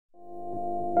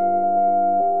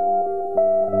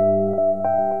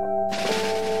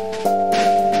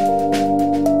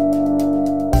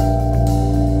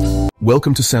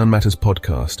Welcome to Sound Matters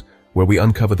podcast, where we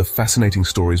uncover the fascinating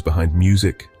stories behind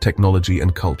music, technology,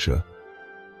 and culture.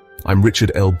 I'm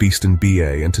Richard L Beeston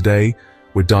BA, and today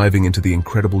we're diving into the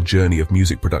incredible journey of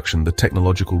music production, the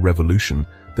technological revolution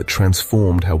that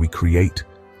transformed how we create,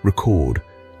 record,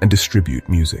 and distribute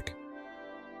music.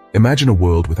 Imagine a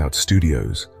world without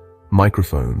studios,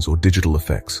 microphones, or digital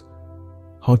effects.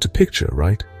 Hard to picture,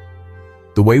 right?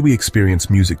 The way we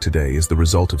experience music today is the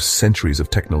result of centuries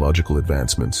of technological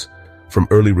advancements, from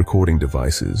early recording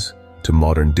devices to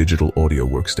modern digital audio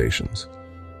workstations.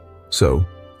 So,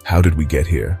 how did we get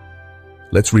here?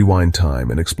 Let's rewind time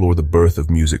and explore the birth of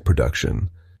music production.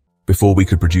 Before we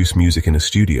could produce music in a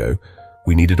studio,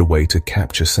 we needed a way to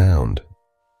capture sound.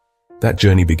 That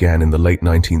journey began in the late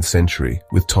 19th century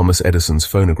with Thomas Edison's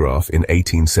phonograph in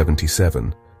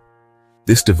 1877.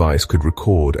 This device could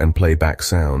record and play back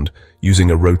sound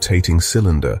using a rotating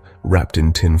cylinder wrapped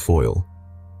in tin foil.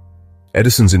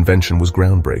 Edison's invention was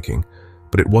groundbreaking,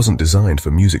 but it wasn't designed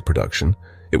for music production.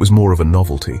 It was more of a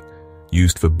novelty,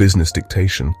 used for business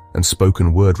dictation and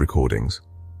spoken word recordings.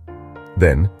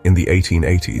 Then, in the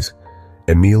 1880s,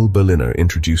 Emil Berliner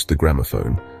introduced the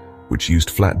gramophone, which used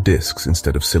flat discs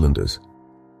instead of cylinders.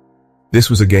 This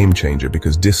was a game changer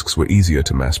because discs were easier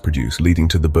to mass produce, leading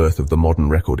to the birth of the modern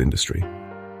record industry.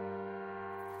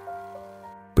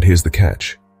 But here's the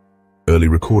catch. Early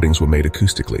recordings were made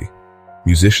acoustically.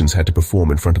 Musicians had to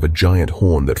perform in front of a giant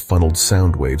horn that funneled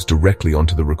sound waves directly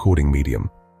onto the recording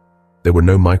medium. There were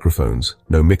no microphones,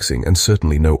 no mixing, and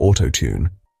certainly no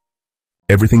auto-tune.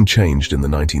 Everything changed in the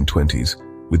 1920s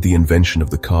with the invention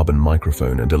of the carbon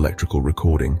microphone and electrical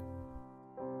recording.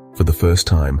 For the first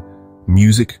time,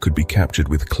 music could be captured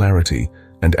with clarity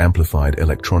and amplified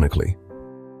electronically.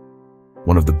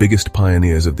 One of the biggest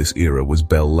pioneers of this era was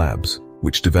Bell Labs,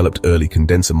 which developed early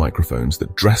condenser microphones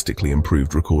that drastically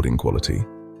improved recording quality.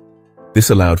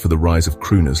 This allowed for the rise of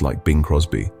crooners like Bing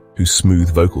Crosby, whose smooth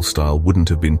vocal style wouldn't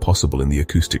have been possible in the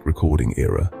acoustic recording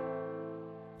era.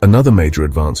 Another major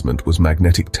advancement was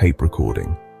magnetic tape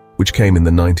recording, which came in the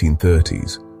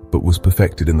 1930s, but was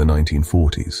perfected in the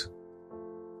 1940s.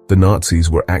 The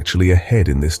Nazis were actually ahead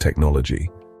in this technology,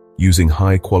 using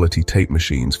high-quality tape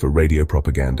machines for radio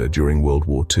propaganda during World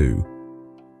War II.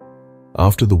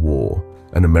 After the war,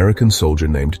 an American soldier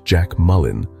named Jack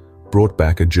Mullin brought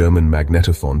back a German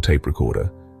magnetophone tape recorder,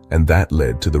 and that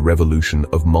led to the revolution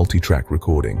of multi-track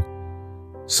recording.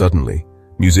 Suddenly,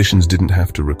 musicians didn't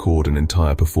have to record an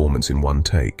entire performance in one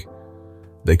take.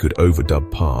 They could overdub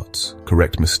parts,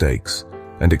 correct mistakes,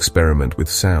 and experiment with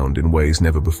sound in ways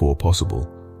never before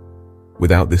possible.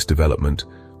 Without this development,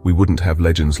 we wouldn't have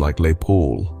legends like Les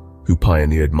Paul, who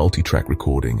pioneered multi-track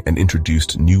recording and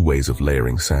introduced new ways of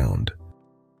layering sound.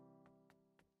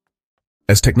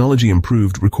 As technology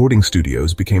improved, recording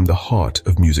studios became the heart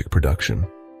of music production.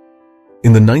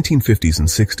 In the 1950s and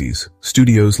 60s,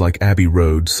 studios like Abbey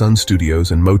Road, Sun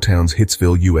Studios, and Motown's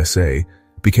Hitsville, USA,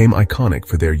 became iconic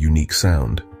for their unique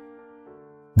sound.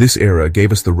 This era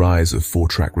gave us the rise of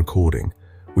 4-track recording,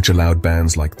 which allowed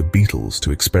bands like the Beatles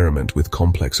to experiment with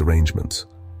complex arrangements.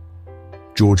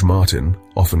 George Martin,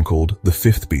 often called the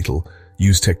fifth Beatle,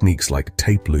 used techniques like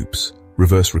tape loops,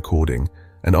 reverse recording,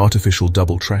 and artificial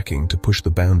double tracking to push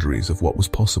the boundaries of what was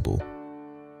possible.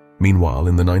 Meanwhile,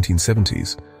 in the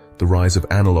 1970s, the rise of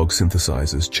analog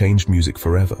synthesizers changed music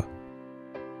forever.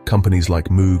 Companies like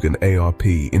Moog and ARP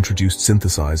introduced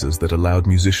synthesizers that allowed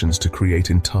musicians to create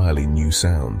entirely new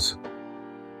sounds.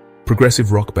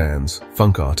 Progressive rock bands,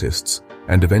 funk artists,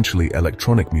 and eventually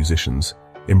electronic musicians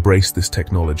embraced this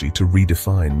technology to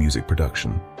redefine music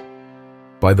production.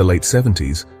 By the late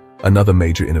 70s, another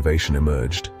major innovation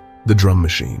emerged: the drum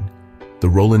machine. The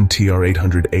Roland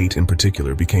TR-808 in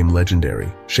particular became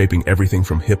legendary, shaping everything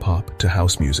from hip-hop to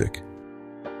house music.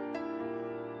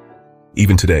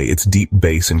 Even today, its deep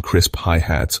bass and crisp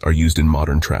hi-hats are used in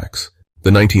modern tracks.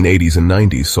 The 1980s and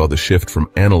 90s saw the shift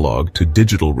from analog to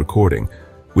digital recording,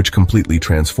 which completely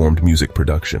transformed music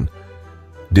production.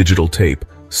 Digital tape,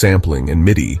 sampling, and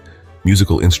MIDI,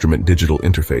 musical instrument digital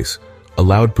interface,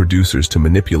 allowed producers to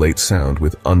manipulate sound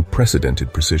with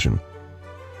unprecedented precision.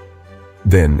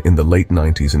 Then, in the late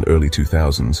 90s and early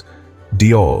 2000s,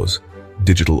 DAWs,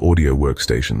 digital audio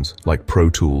workstations like Pro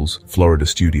Tools, Florida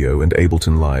Studio, and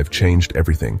Ableton Live changed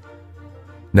everything.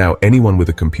 Now, anyone with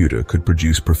a computer could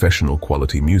produce professional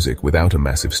quality music without a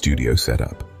massive studio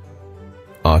setup.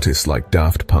 Artists like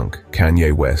Daft Punk,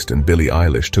 Kanye West, and Billie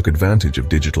Eilish took advantage of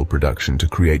digital production to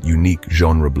create unique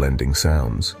genre-blending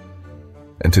sounds.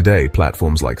 And today,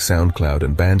 platforms like SoundCloud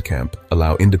and Bandcamp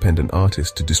allow independent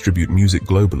artists to distribute music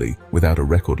globally without a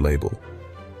record label.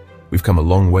 We've come a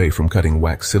long way from cutting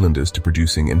wax cylinders to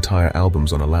producing entire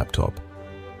albums on a laptop.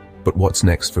 But what's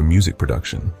next for music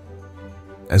production?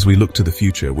 As we look to the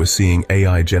future, we're seeing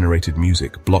AI-generated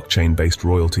music, blockchain-based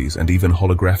royalties, and even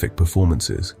holographic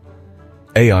performances.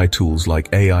 AI tools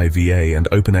like AI-VA and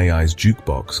OpenAI's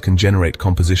Jukebox can generate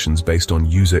compositions based on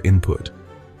user input,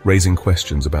 raising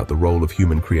questions about the role of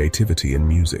human creativity in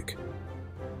music.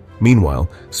 Meanwhile,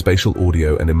 spatial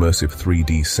audio and immersive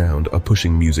 3D sound are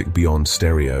pushing music beyond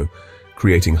stereo,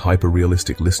 creating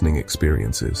hyper-realistic listening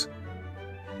experiences.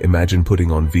 Imagine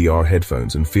putting on VR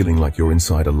headphones and feeling like you're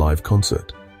inside a live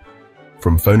concert.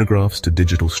 From phonographs to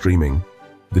digital streaming,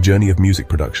 the journey of music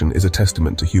production is a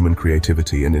testament to human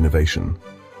creativity and innovation.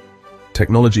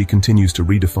 Technology continues to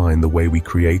redefine the way we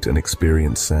create and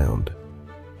experience sound.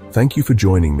 Thank you for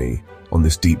joining me on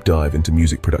this deep dive into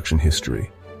music production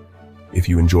history. If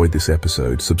you enjoyed this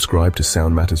episode, subscribe to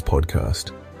Sound Matters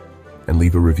podcast and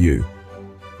leave a review.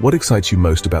 What excites you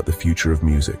most about the future of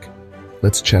music?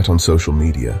 Let's chat on social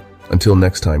media. Until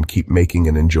next time, keep making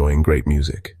and enjoying great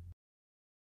music.